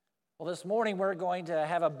Well, this morning we're going to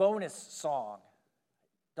have a bonus song.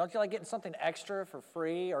 Don't you like getting something extra for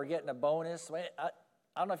free or getting a bonus? I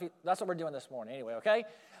don't know if that's what we're doing this morning anyway, okay?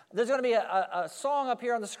 There's going to be a song up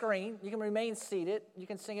here on the screen. You can remain seated. You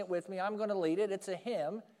can sing it with me. I'm going to lead it. It's a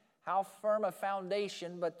hymn, How Firm a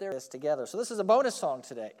Foundation, but there is together. So this is a bonus song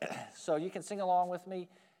today. So you can sing along with me.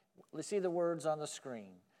 Let's see the words on the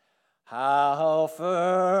screen. How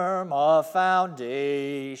firm a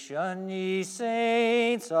foundation, ye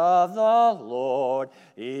saints of the Lord,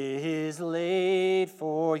 is laid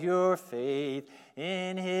for your faith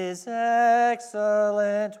in his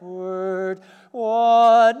excellent word.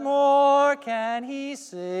 What more can he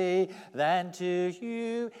say than to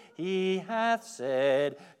you he hath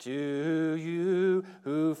said, to you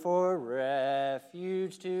who for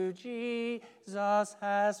refuge to Jesus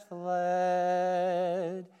has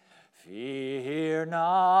fled? Fear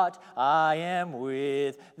not, I am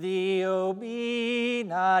with thee, O be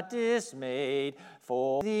not dismayed,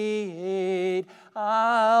 for thee aid.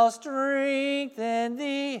 I'll strengthen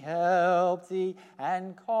thee, help thee,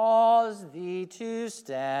 and cause thee to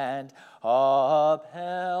stand,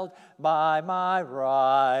 upheld by my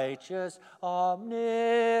righteous,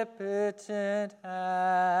 omnipotent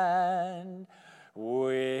hand.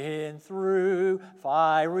 When through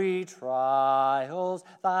fiery trials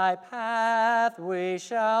thy pathway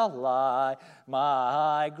shall lie,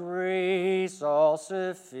 my grace all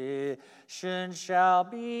sufficient shall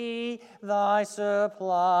be thy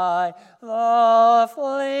supply. The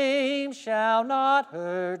flame shall not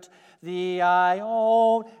hurt thee, I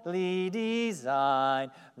only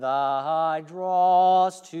design thy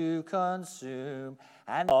dross to consume,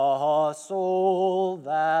 and the soul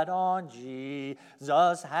that on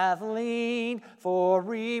Jesus hath leaned for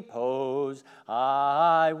repose,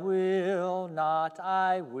 I will not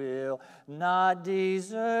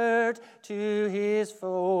desert to his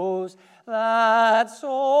foes. That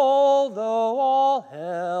soul, though all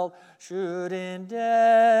hell should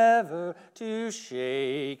endeavor to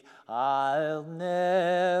shake, I'll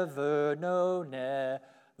never, no, never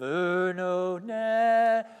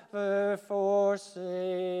forsake.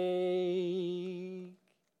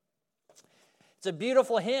 It's a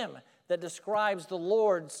beautiful hymn that describes the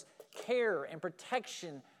Lord's care and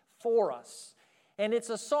protection for us. And it's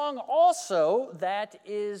a song also that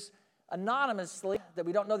is anonymously, that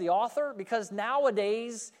we don't know the author, because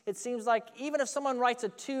nowadays it seems like even if someone writes a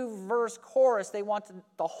 2-verse chorus, they want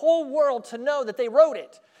the whole world to know that they wrote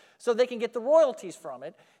it, so they can get the royalties from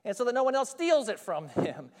it, and so that no one else steals it from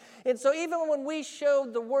them. And so even when we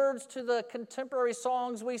showed the words to the contemporary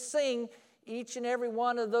songs we sing, each and every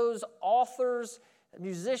one of those authors,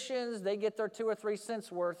 musicians, they get their 2 or 3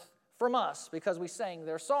 cents worth from us because we sang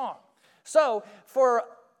their song. So for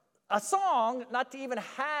a song not to even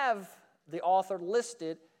have the author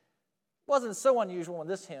listed wasn't so unusual when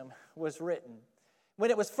this hymn was written.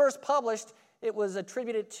 When it was first published, it was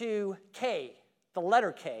attributed to K, the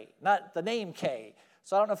letter K, not the name K.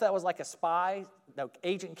 So I don't know if that was like a spy,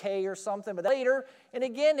 Agent K or something, but later, and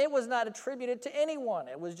again, it was not attributed to anyone.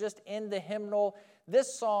 It was just in the hymnal,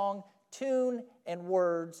 this song, tune and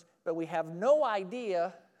words, but we have no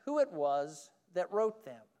idea who it was that wrote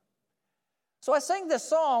them. So I sang this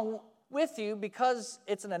song with you because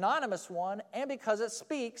it's an anonymous one and because it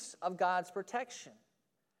speaks of God's protection.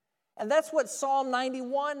 And that's what Psalm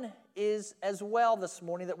 91 is as well this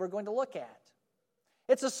morning that we're going to look at.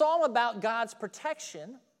 It's a psalm about God's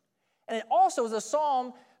protection, and it also is a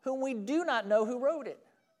psalm whom we do not know who wrote it.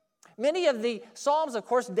 Many of the psalms, of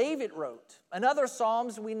course, David wrote. And other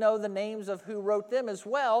psalms, we know the names of who wrote them as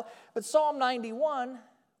well. But Psalm 91,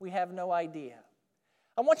 we have no idea.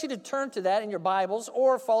 I want you to turn to that in your Bibles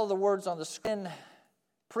or follow the words on the screen.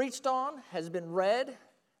 Preached on, has been read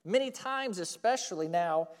many times, especially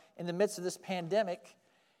now in the midst of this pandemic.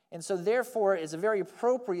 And so therefore, it's a very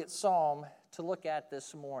appropriate psalm to look at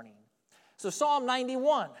this morning. So Psalm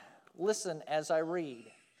 91, listen as I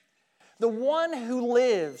read. The one who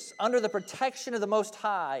lives under the protection of the Most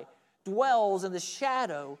High dwells in the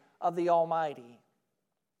shadow of the Almighty.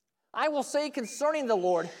 I will say concerning the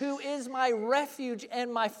Lord, who is my refuge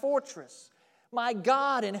and my fortress, my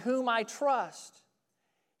God in whom I trust.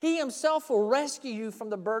 He himself will rescue you from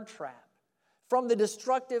the bird trap, from the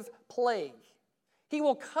destructive plague. He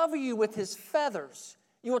will cover you with his feathers.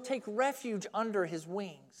 You will take refuge under his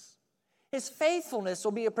wings. His faithfulness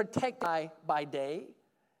will be a protector by day,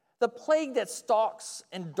 the plague that stalks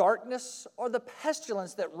in darkness, or the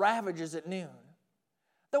pestilence that ravages at noon.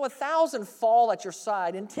 Though 1,000 fall at your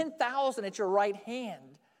side and 10,000 at your right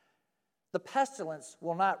hand, the pestilence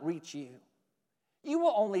will not reach you. You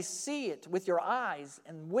will only see it with your eyes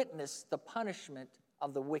and witness the punishment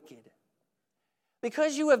of the wicked.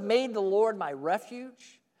 Because you have made the Lord my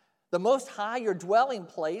refuge, the Most High your dwelling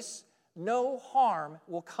place, no harm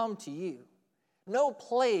will come to you. No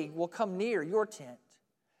plague will come near your tent.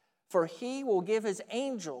 For he will give his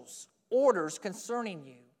angels orders concerning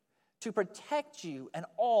you to protect you in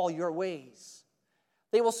all your ways.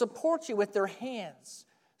 They will support you with their hands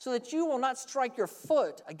so that you will not strike your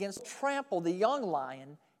foot against trample the young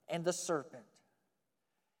lion and the serpent.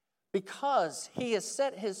 Because he has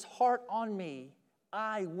set his heart on me,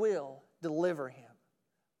 I will deliver him.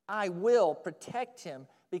 I will protect him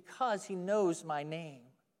because he knows my name.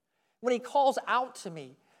 When he calls out to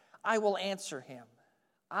me, I will answer him.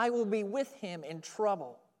 I will be with him in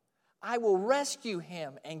trouble. I will rescue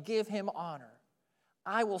him and give him honor.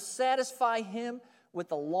 I will satisfy him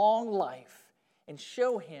with a long life and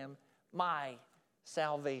show him my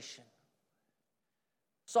salvation.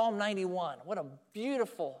 Psalm 91, what a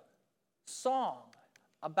beautiful song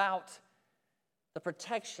about the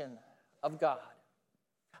protection of God.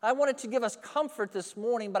 I wanted to give us comfort this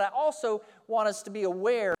morning, but I also want us to be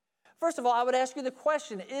aware. First of all, I would ask you the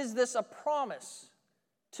question, is this a promise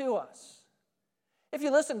to us? If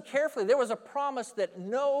you listen carefully, there was a promise that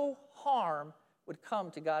no harm would come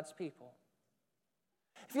to God's people.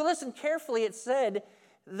 If you listen carefully, it said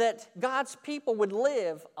that God's people would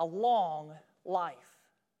live a long life.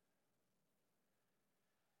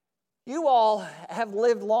 You all have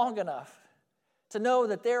lived long enough to know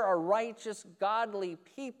that there are righteous, godly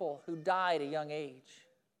people who die at a young age.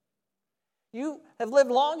 You have lived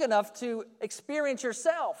long enough to experience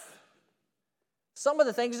yourself some of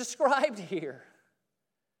the things described here.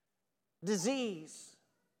 Disease.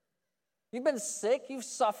 You've been sick, you've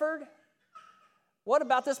suffered. What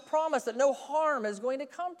about this promise that no harm is going to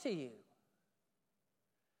come to you?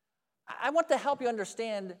 I want to help you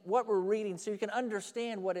understand what we're reading so you can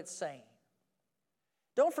understand what it's saying.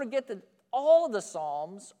 Don't forget that all of the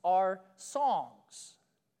Psalms are songs.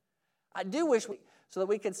 I do wish so that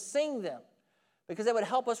we could sing them, because that would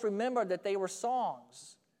help us remember that they were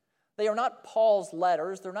songs. They are not Paul's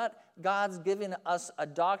letters. They're not God's giving us a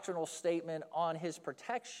doctrinal statement on his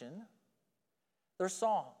protection. They're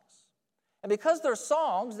songs. And because they're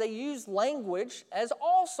songs, they use language as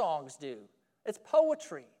all songs do. It's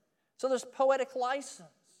poetry. So there's poetic license.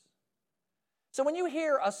 So when you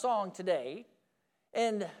hear a song today,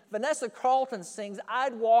 and Vanessa Carlton sings,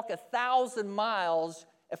 "I'd walk 1,000 miles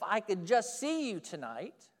if I could just see you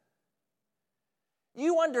tonight,"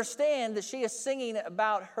 you understand that she is singing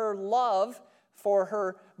about her love for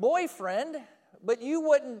her boyfriend, but you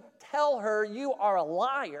wouldn't tell her you are a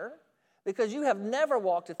liar because you have never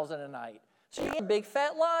walked 1,000 a night. So you're a big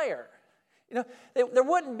fat liar. You know, there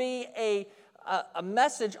wouldn't be a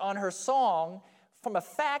message on her song from a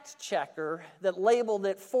fact checker that labeled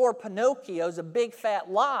it "For Pinocchio's a big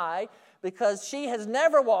fat lie," because she has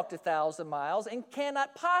never walked 1,000 miles and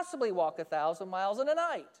cannot possibly walk 1,000 miles in a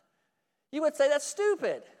night. You would say that's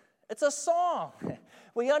stupid. It's a song.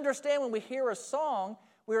 We understand when we hear a song,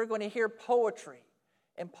 we are going to hear poetry.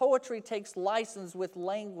 And poetry takes license with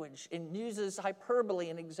language and uses hyperbole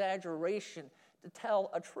and exaggeration to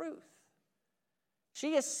tell a truth.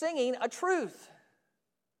 She is singing a truth.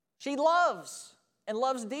 She loves and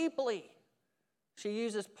loves deeply. She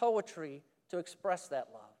uses poetry to express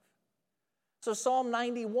that love. So Psalm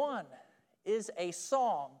 91 is a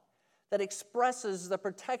song that expresses the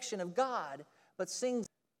protection of God, but sings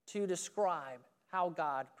to describe how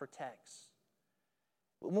God protects.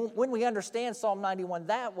 When we understand Psalm 91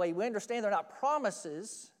 that way, we understand they're not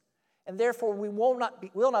promises, and therefore we will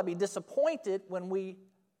not be disappointed when we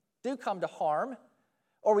do come to harm,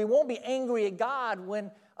 or we won't be angry at God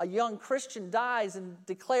when a young Christian dies and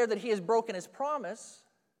declare that he has broken his promise,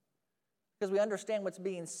 because we understand what's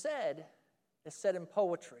being said is said in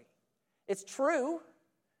poetry. It's true,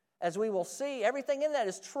 as we will see. Everything in that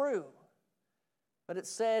is true, but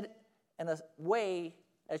it's said in a way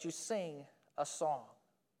as you sing a song.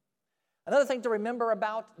 Another thing to remember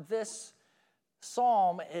about this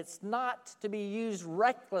psalm, it's not to be used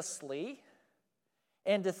recklessly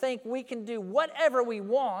and to think we can do whatever we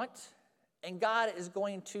want and God is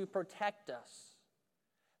going to protect us.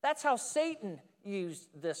 That's how Satan used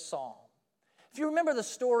this psalm. If you remember the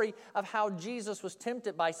story of how Jesus was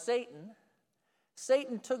tempted by Satan,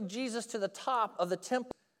 Satan took Jesus to the top of the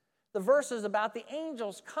temple. The verses about the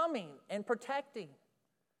angels coming and protecting.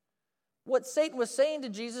 What Satan was saying to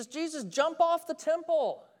Jesus, Jesus, jump off the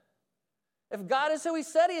temple. If God is who he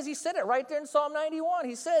said he is, he said it right there in Psalm 91.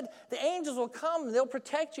 He said, the angels will come and they'll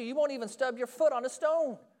protect you. You won't even stub your foot on a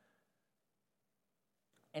stone.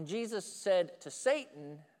 And Jesus said to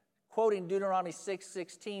Satan, quoting Deuteronomy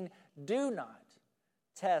 6:16, do not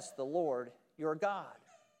test the Lord your God.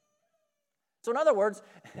 So in other words,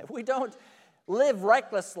 we don't live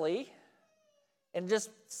recklessly and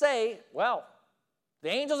just say, well, the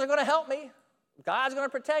angels are going to help me. God's going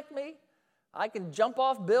to protect me. I can jump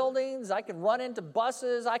off buildings. I can run into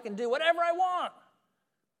buses. I can do whatever I want.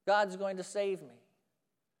 God's going to save me.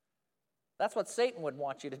 That's what Satan would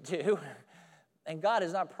want you to do. And God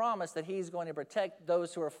has not promised that he's going to protect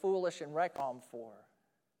those who are foolish and reckoned for.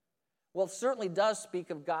 Well, it certainly does speak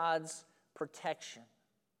of God's protection.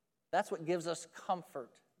 That's what gives us comfort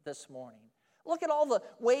this morning. Look at all the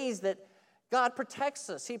ways that God protects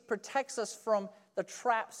us. He protects us from the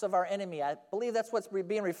traps of our enemy. I believe that's what's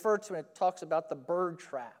being referred to when it talks about the bird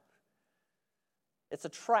trap. It's a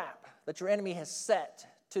trap that your enemy has set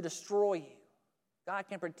to destroy you. God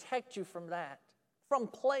can protect you from that, from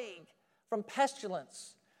plague, from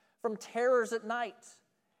pestilence, from terrors at night,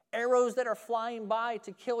 arrows that are flying by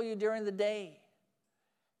to kill you during the day.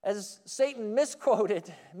 As Satan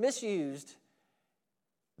misused,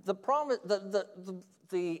 the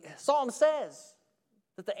psalm says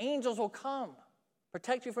that the angels will come,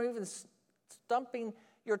 protect you from even stumping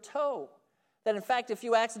your toe. That in fact, if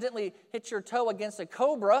you accidentally hit your toe against a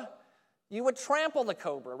cobra, you would trample the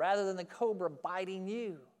cobra rather than the cobra biting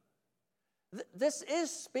you. This is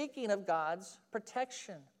speaking of God's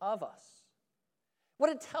protection of us. What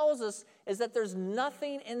it tells us is that there's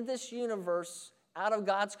nothing in this universe out of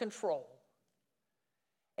God's control.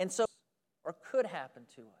 And so, or could happen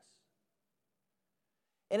to us.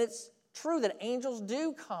 And it's true that angels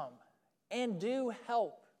do come and do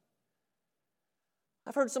help.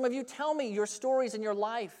 I've heard some of you tell me your stories in your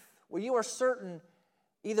life where you are certain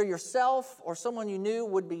either yourself or someone you knew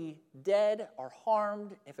would be dead or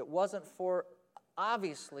harmed if it wasn't for,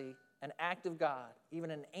 obviously, an act of God,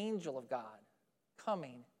 even an angel of God,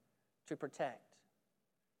 coming to protect.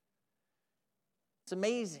 It's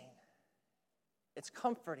amazing. It's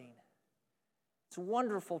comforting. It's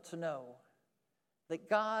wonderful to know that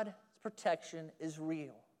God's protection is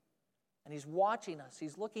real. And he's watching us.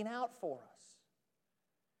 He's looking out for us.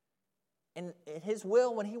 And in his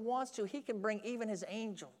will, when he wants to, he can bring even his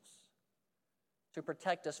angels to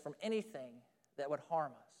protect us from anything that would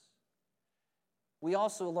harm us. We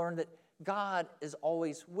also learn that God is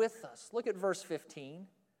always with us. Look at verse 15.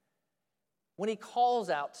 When he calls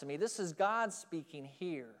out to me, this is God speaking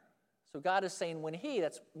here. So God is saying, when he,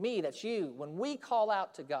 that's me, that's you, when we call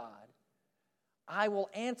out to God, I will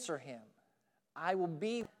answer him. I will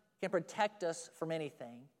be, can protect us from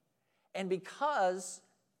anything. And because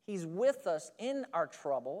he's with us in our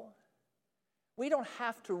trouble, we don't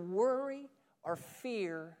have to worry or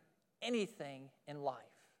fear anything in life.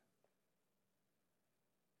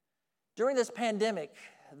 During this pandemic,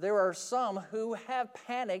 there are some who have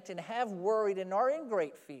panicked and have worried and are in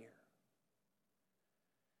great fear.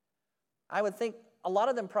 I would think a lot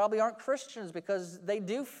of them probably aren't Christians because they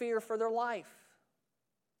do fear for their life.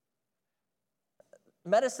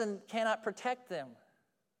 Medicine cannot protect them.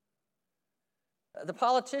 The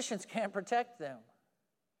politicians can't protect them.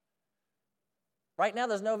 Right now,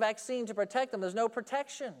 there's no vaccine to protect them. There's no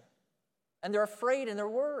protection. And they're afraid and they're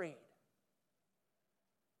worried.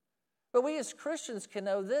 But we as Christians can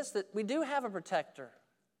know this, that we do have a protector.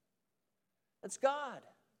 It's God.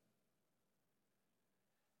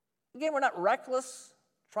 Again, we're not reckless,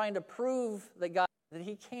 trying to prove that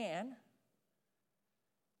he can.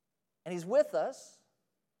 And he's with us.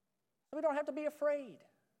 So we don't have to be afraid.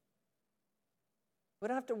 We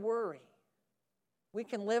don't have to worry. We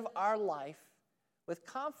can live our life with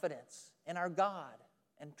confidence in our God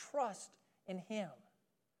and trust in him.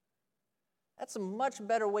 That's a much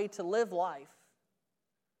better way to live life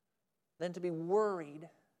than to be worried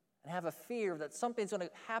and have a fear that something's going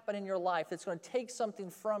to happen in your life that's going to take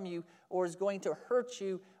something from you or is going to hurt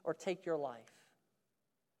you or take your life.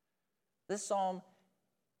 This psalm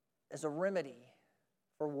is a remedy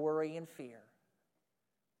for worry and fear.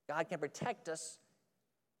 God can protect us,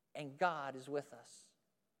 and God is with us.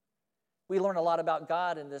 We learn a lot about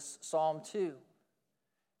God in this psalm too.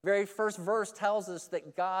 Very first verse tells us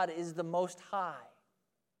that God is the Most High,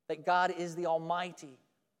 that God is the Almighty.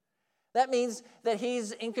 That means that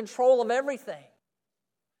he's in control of everything.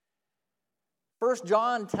 1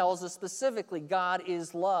 John tells us specifically God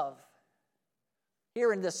is love.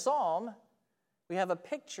 Here in this psalm, we have a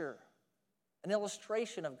picture, an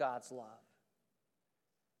illustration of God's love.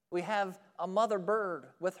 We have a mother bird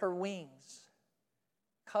with her wings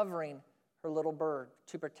covering her little bird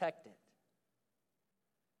to protect it.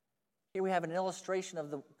 Here we have an illustration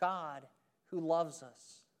of the God who loves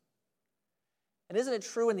us. And isn't it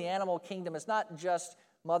true in the animal kingdom, it's not just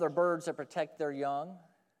mother birds that protect their young.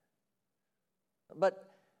 but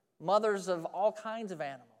mothers of all kinds of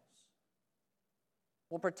animals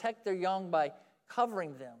will protect their young by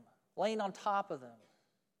covering them, laying on top of them.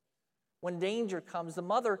 When danger comes, the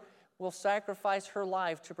mother will sacrifice her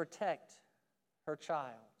life to protect her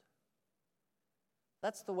child.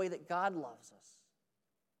 That's the way that God loves us.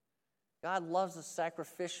 God loves us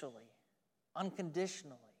sacrificially,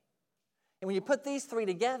 unconditionally. And when you put these three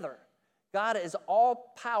together, God is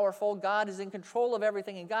all-powerful, God is in control of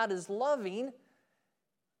everything, and God is loving.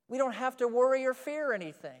 We don't have to worry or fear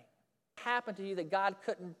anything happen to you that God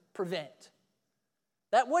couldn't prevent.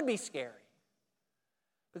 That would be scary.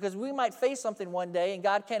 Because we might face something one day and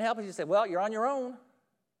God can't help us. You say, well, you're on your own.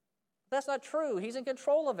 That's not true. He's in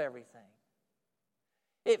control of everything.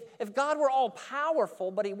 If God were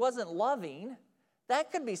all-powerful but He wasn't loving,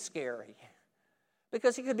 that could be scary.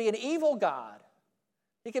 Because He could be an evil God.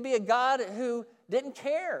 He could be a God who didn't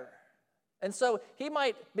care. And so He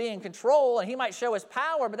might be in control and He might show His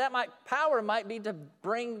power, but that power might be to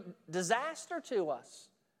bring disaster to us,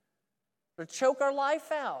 to choke our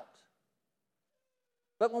life out.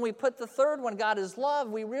 But when we put the third one, God is love,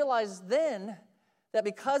 we realize then that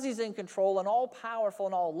because He's in control and all-powerful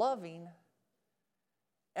and all-loving,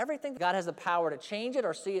 everything, God has the power to change it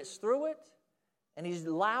or see us through it, and He's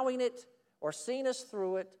allowing it or seeing us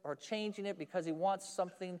through it or changing it because He wants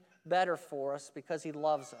something better for us, because He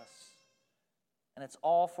loves us. And it's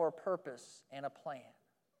all for a purpose and a plan.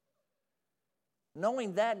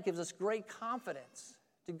 Knowing that gives us great confidence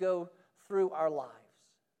to go through our lives.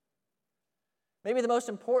 Maybe the most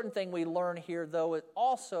important thing we learn here, though, is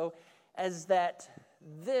also is that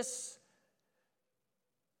this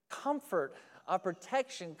comfort of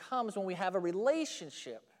protection comes when we have a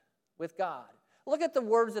relationship with God. Look at the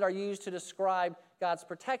words that are used to describe God's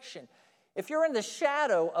protection. If you're in the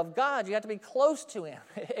shadow of God, you have to be close to Him.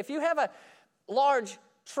 If you have a large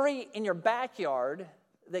tree in your backyard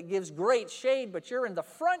that gives great shade, but you're in the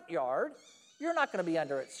front yard, you're not going to be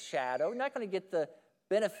under its shadow. You're not going to get the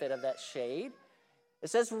benefit of that shade. It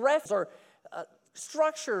says refuge or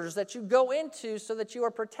structures that you go into so that you are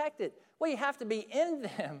protected. Well, you have to be in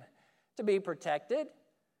them to be protected.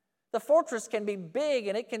 The fortress can be big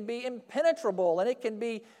and it can be impenetrable and it can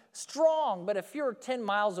be strong, but if you're 10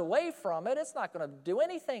 miles away from it, it's not going to do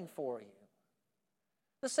anything for you.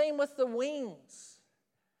 The same with the wings.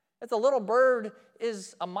 If the little bird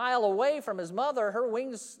is a mile away from his mother, her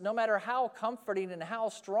wings, no matter how comforting and how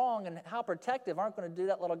strong and how protective, aren't going to do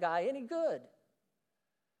that little guy any good.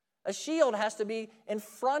 A shield has to be in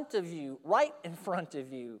front of you, right in front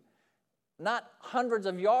of you, not hundreds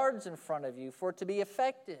of yards in front of you for it to be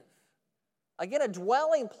effective. Again, a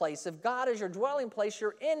dwelling place. If God is your dwelling place,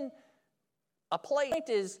 you're in a place. The point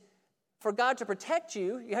is, for God to protect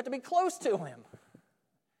you, you have to be close to Him.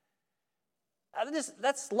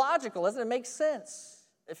 That's logical, doesn't it? Make sense.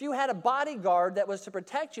 If you had a bodyguard that was to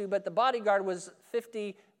protect you, but the bodyguard was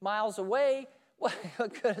 50 miles away, what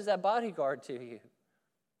good is that bodyguard to you?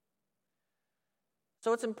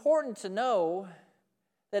 So it's important to know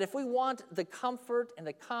that if we want the comfort and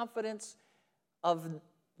the confidence of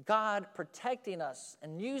God protecting us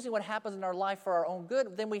and using what happens in our life for our own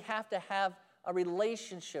good, then we have to have a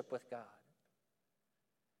relationship with God.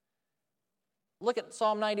 Look at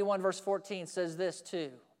Psalm 91, verse 14, says this too.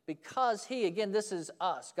 Because He, again, this is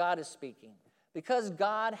us, God is speaking. Because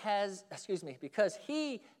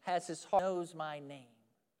He has His heart, knows my name.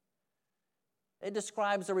 It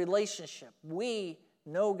describes a relationship. We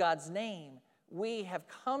know God's name. We have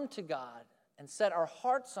come to God and set our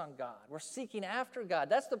hearts on God. We're seeking after God.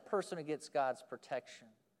 That's the person who gets God's protection.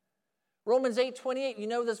 Romans 8:28, you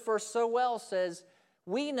know this verse so well, says,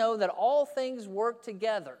 we know that all things work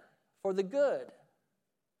together for the good.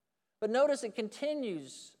 But notice it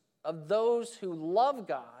continues, of those who love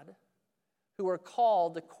God, who are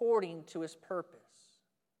called according to His purpose.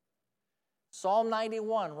 Psalm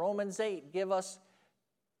 91, Romans 8 give us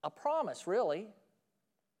a promise, really,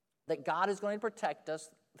 that God is going to protect us,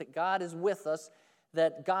 that God is with us,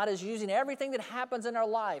 that God is using everything that happens in our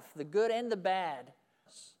life, the good and the bad.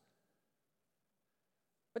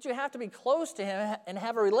 But you have to be close to Him and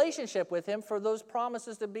have a relationship with Him for those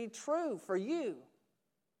promises to be true for you.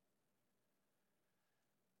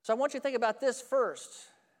 So I want you to think about this first.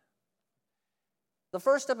 The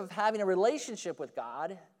first step of having a relationship with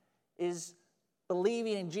God is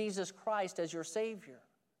believing in Jesus Christ as your Savior.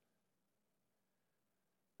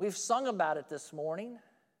 We've sung about it this morning,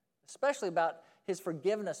 especially about His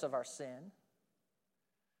forgiveness of our sin.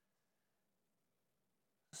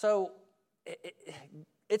 So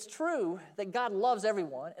it's true that God loves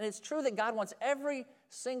everyone, and it's true that God wants every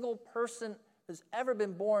single person who's ever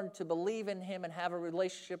been born to believe in him and have a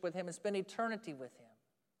relationship with him and spend eternity with him.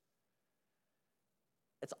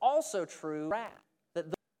 It's also true that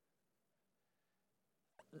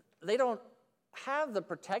they don't have the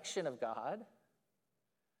protection of God.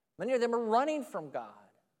 Many of them are running from God,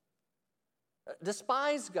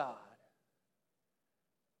 despise God.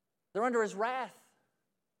 They're under his wrath.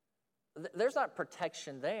 There's not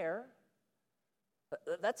protection there.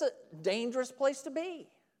 That's a dangerous place to be.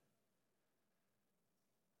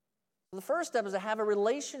 The first step is to have a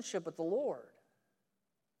relationship with the Lord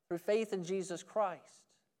through faith in Jesus Christ.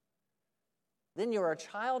 Then you're a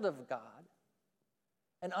child of God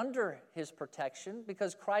and under his protection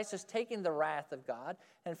because Christ has taken the wrath of God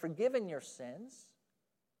and forgiven your sins.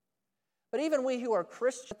 But even we who are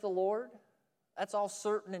Christians with the Lord, that's all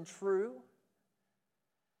certain and true.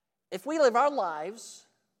 If we live our lives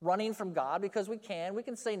running from God, because we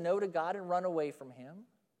can say no to God and run away from him.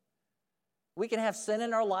 We can have sin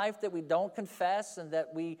in our life that we don't confess and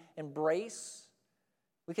that we embrace.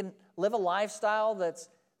 We can live a lifestyle that's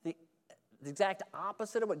the exact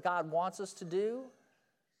opposite of what God wants us to do.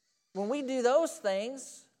 When we do those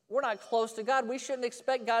things, we're not close to God. We shouldn't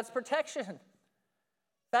expect God's protection. In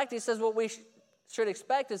fact, he says what we should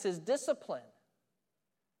expect is his discipline.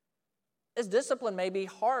 His discipline may be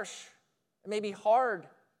harsh, it may be hard,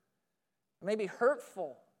 it may be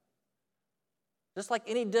hurtful. Just like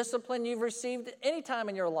any discipline you've received at any time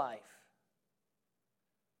in your life.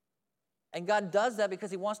 And God does that because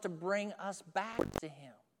he wants to bring us back to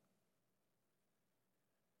him.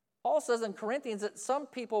 Paul says in Corinthians that some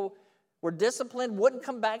people were disciplined, wouldn't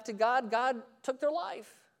come back to God. God took their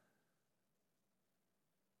life.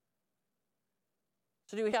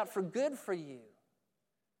 So do we have for good for you?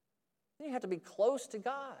 You have to be close to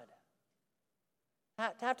God. To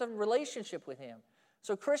have to have a relationship with him.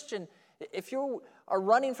 So Christian, if you are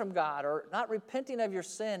running from God or not repenting of your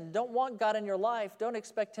sin, don't want God in your life, don't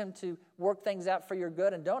expect him to work things out for your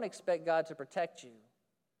good, and don't expect God to protect you.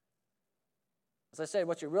 As I said,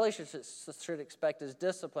 what you really should expect is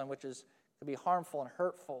discipline, which can be harmful and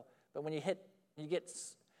hurtful. But when you get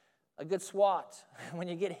a good swat. When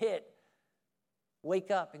you get hit,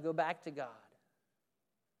 wake up and go back to God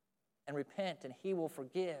and repent, and he will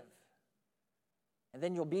forgive. And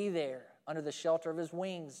then you'll be there under the shelter of his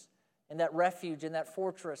wings, in that refuge, in that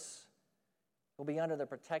fortress. You'll be under the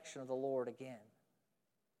protection of the Lord again.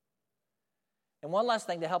 And one last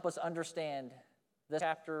thing to help us understand this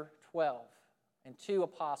chapter 12 and two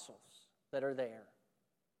apostles that are there.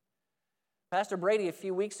 Pastor Brady a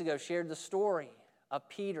few weeks ago shared the story of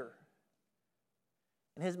Peter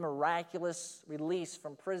and his miraculous release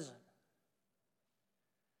from prison.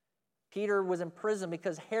 Peter was in prison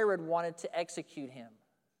because Herod wanted to execute him.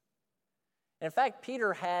 In fact,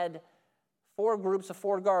 Peter had 4 groups of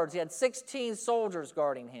 4 guards. He had 16 soldiers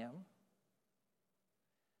guarding him.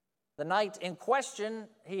 The night in question,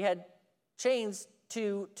 he had chains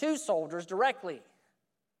to 2 soldiers directly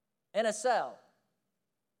in a cell,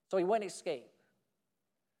 so he wouldn't escape.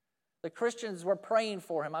 The Christians were praying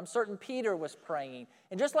for him. I'm certain Peter was praying.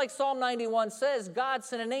 And just like Psalm 91 says, God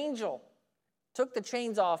sent an angel, took the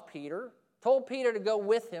chains off Peter, told Peter to go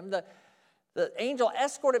with him. The angel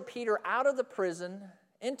escorted Peter out of the prison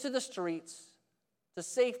into the streets to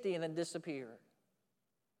safety and then disappeared.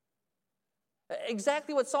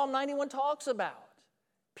 Exactly what Psalm 91 talks about.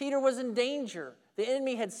 Peter was in danger. The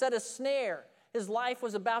enemy had set a snare. His life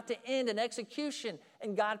was about to end in execution,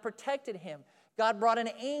 and God protected him. God brought an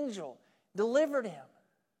angel, delivered him.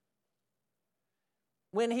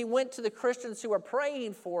 When he went to the Christians who were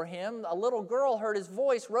praying for him, a little girl heard his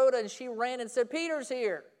voice, Rhoda, and she ran and said, "Peter's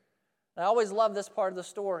here." And I always love this part of the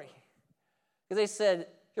story because they said,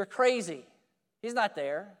 "You're crazy. He's not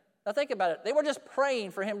there." Now think about it. They were just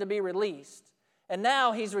praying for him to be released. And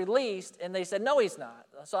now he's released, and they said, "No, he's not."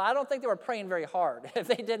 So I don't think they were praying very hard if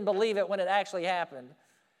they didn't believe it when it actually happened.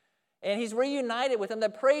 And he's reunited with them. They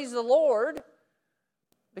praise the Lord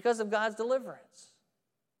because of God's deliverance.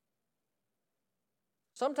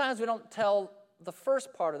 Sometimes we don't tell the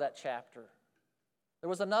first part of that chapter. There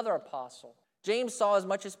was another apostle. James saw as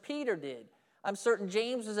much as Peter did. I'm certain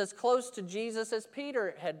James was as close to Jesus as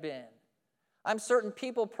Peter had been. I'm certain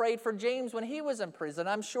people prayed for James when he was in prison.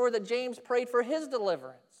 I'm sure that James prayed for his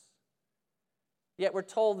deliverance. Yet we're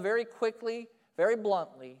told very quickly, very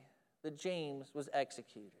bluntly, that James was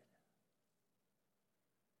executed.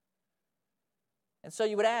 And so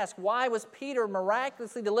you would ask, why was Peter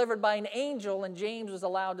miraculously delivered by an angel and James was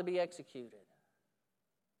allowed to be executed?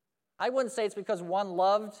 I wouldn't say it's because one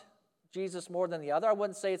loved Jesus more than the other. I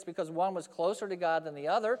wouldn't say it's because one was closer to God than the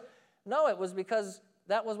other. No, it was because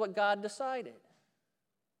that was what God decided.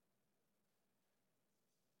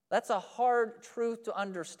 That's a hard truth to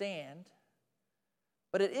understand,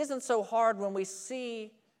 but it isn't so hard when we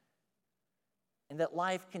see and that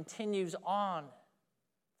life continues on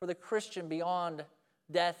for the Christian beyond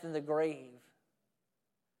death and the grave.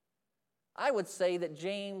 I would say that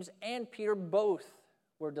James and Peter both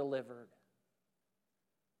were delivered.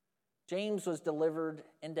 James was delivered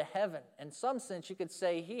into heaven. In some sense, you could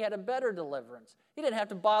say he had a better deliverance. He didn't have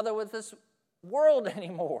to bother with this world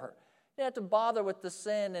anymore. He didn't have to bother with the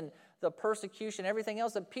sin and the persecution, everything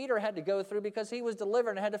else that Peter had to go through because he was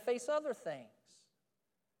delivered and had to face other things.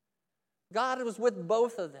 God was with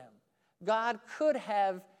both of them. God could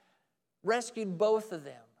have rescued both of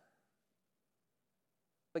them.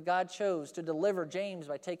 But God chose to deliver James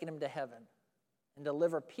by taking him to heaven and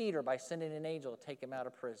deliver Peter by sending an angel to take him out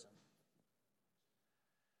of prison.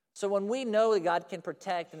 So when we know that God can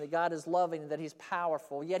protect and that God is loving and that He's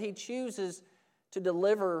powerful, yet He chooses to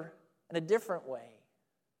deliver in a different way,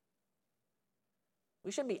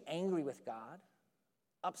 we shouldn't be angry with God,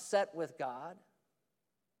 upset with God,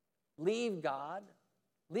 leave God,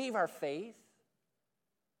 leave our faith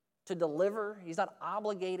to deliver. He's not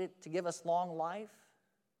obligated to give us long life.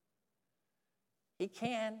 He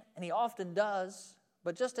can, and He often does.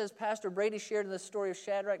 But just as Pastor Brady shared in the story of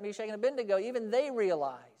Shadrach, Meshach, and Abednego, even they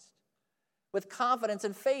realized with confidence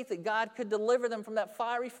and faith that God could deliver them from that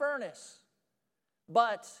fiery furnace.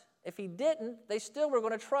 But if He didn't, they still were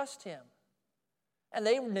going to trust Him. And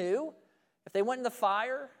they knew if they went in the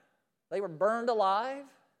fire, they were burned alive,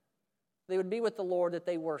 they would be with the Lord that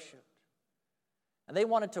they worshiped. And they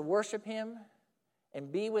wanted to worship Him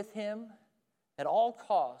and be with Him at all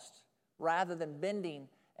costs rather than bending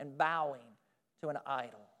and bowing to an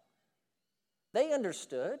idol. They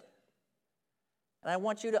understood, and I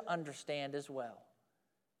want you to understand as well.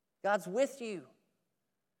 God's with you.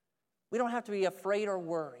 We don't have to be afraid or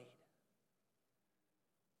worried.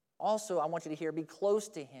 Also, I want you to hear, be close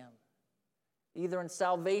to Him, either in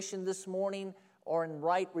salvation this morning or in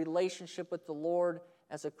right relationship with the Lord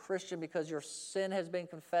as a Christian because your sin has been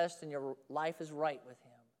confessed and your life is right with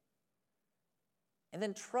Him. And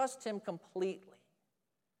then trust Him completely.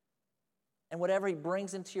 And whatever He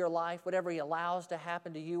brings into your life, whatever He allows to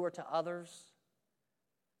happen to you or to others,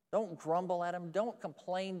 don't grumble at Him, don't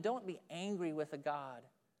complain, don't be angry with a God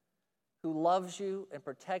who loves you and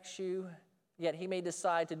protects you, yet He may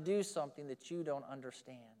decide to do something that you don't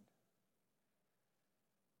understand.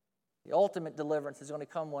 The ultimate deliverance is going to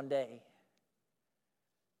come one day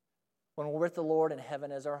when we're with the Lord and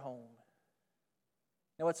heaven as our home.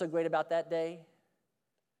 You know what's so great about that day?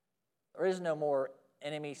 There is no more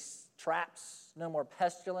enemy traps, no more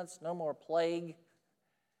pestilence, no more plague.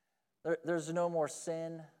 There's no more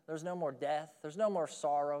sin. There's no more death. There's no more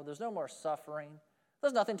sorrow. There's no more suffering.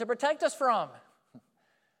 There's nothing to protect us from.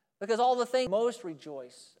 Because all the things we most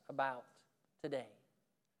rejoice about today.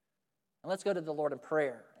 And let's go to the Lord in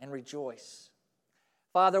prayer and rejoice.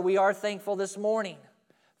 Father, we are thankful this morning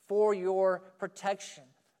for your protection,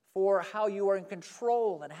 for how you are in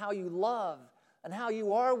control and how you love and how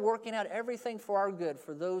you are working out everything for our good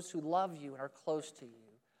for those who love you and are close to you.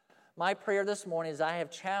 My prayer this morning, as I have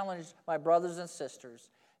challenged my brothers and sisters,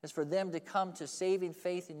 is for them to come to saving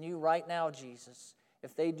faith in you right now, Jesus,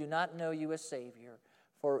 if they do not know you as Savior.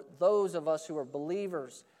 For those of us who are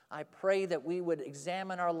believers, I pray that we would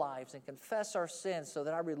examine our lives and confess our sins so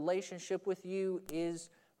that our relationship with you is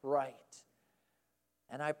right.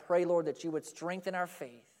 And I pray, Lord, that you would strengthen our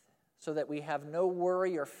faith so that we have no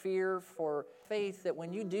worry or fear for faith, that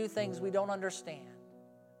when you do things we don't understand,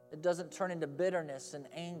 it doesn't turn into bitterness and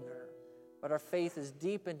anger, but our faith is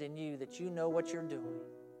deepened in you, that you know what you're doing.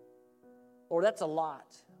 Lord, that's a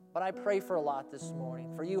lot, but I pray for a lot this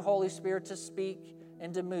morning, for you, Holy Spirit, to speak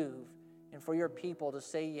and to move, and for your people to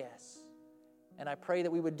say yes. And I pray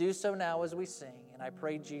that we would do so now as we sing, and I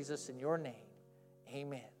pray, Jesus, in your name,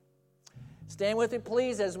 amen. Stand with me,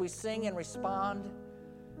 please, as we sing and respond.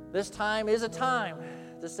 This time is a time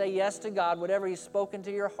to say yes to God, whatever He's spoken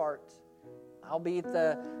to your heart. I'll be at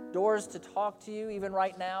the doors to talk to you even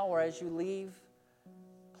right now or as you leave.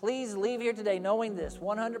 Please leave here today knowing this,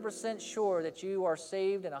 100% sure that you are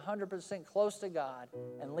saved and 100% close to God,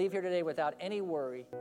 and leave here today without any worry.